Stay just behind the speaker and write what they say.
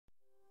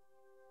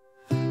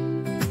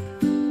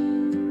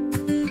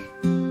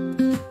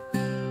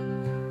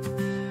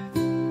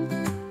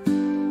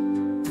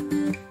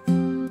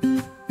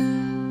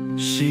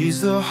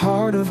She's the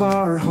heart of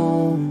our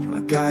home,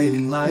 a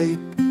guiding light.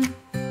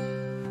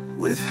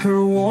 With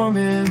her warm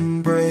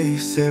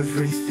embrace,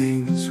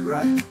 everything's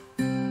right.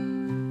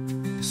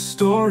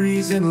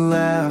 Stories and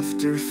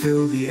laughter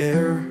fill the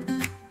air.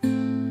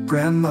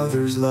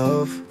 Grandmother's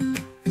love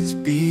is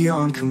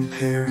beyond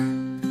compare.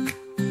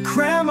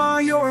 Grandma,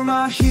 you're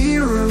my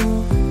hero,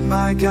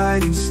 my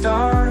guiding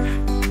star.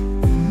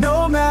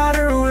 No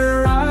matter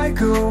where I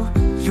go,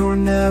 you're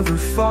never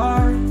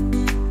far.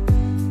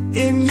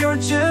 In your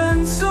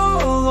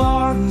gentle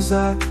arms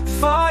I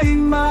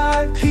find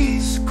my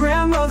peace.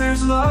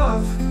 Grandmother's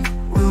love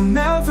will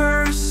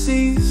never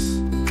cease.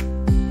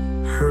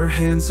 Her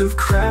hands have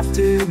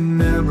crafted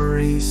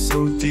memories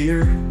so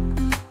dear.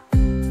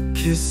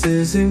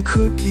 Kisses and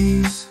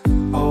cookies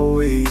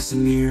always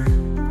near.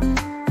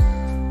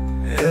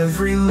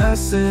 Every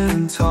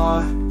lesson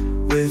taught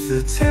with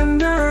a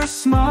tender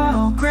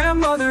smile.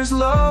 Grandmother's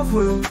love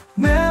will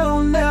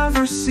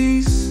never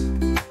cease.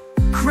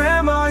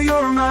 Grandma,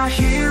 you're my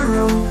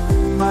hero,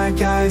 my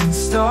guiding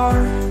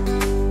star.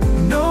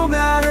 No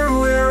matter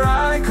where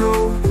I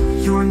go,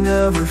 you're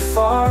never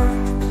far.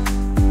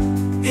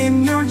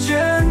 In your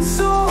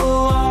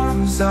gentle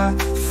arms I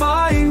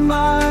find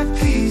my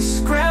peace.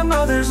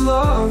 Grandmother's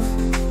love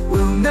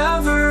will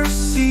never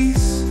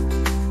cease.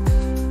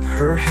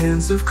 Her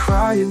hands have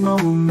cried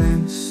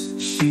moments,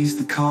 she's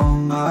the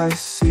calm I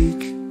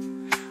seek.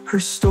 Her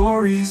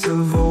stories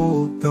of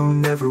old, though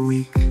never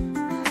weak.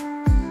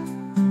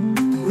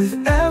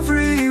 With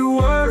every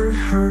word,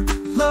 her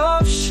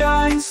love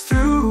shines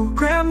through.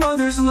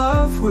 Grandmother's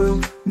love will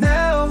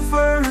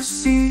never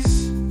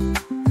cease.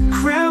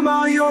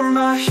 Grandma, you're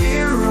my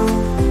hero,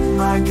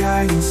 my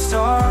guiding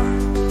star.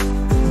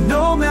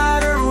 No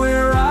matter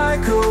where I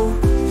go,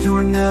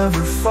 you're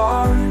never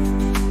far.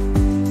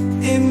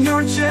 In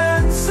your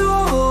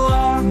gentle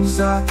arms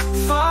I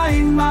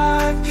find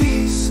my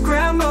peace.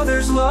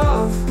 Grandmother's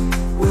love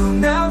will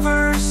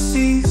never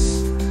cease.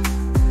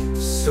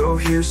 So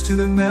here's to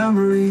the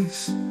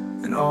memories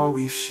and all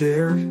we've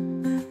shared.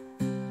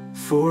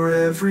 For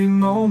every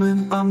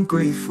moment I'm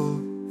grateful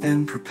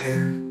and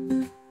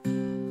prepared.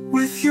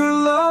 With your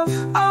love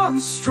I'm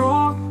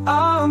strong,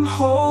 I'm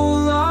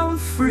whole, I'm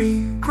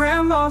free.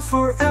 Grandma,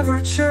 forever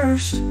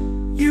cherished,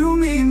 you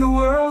mean the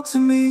world to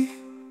me.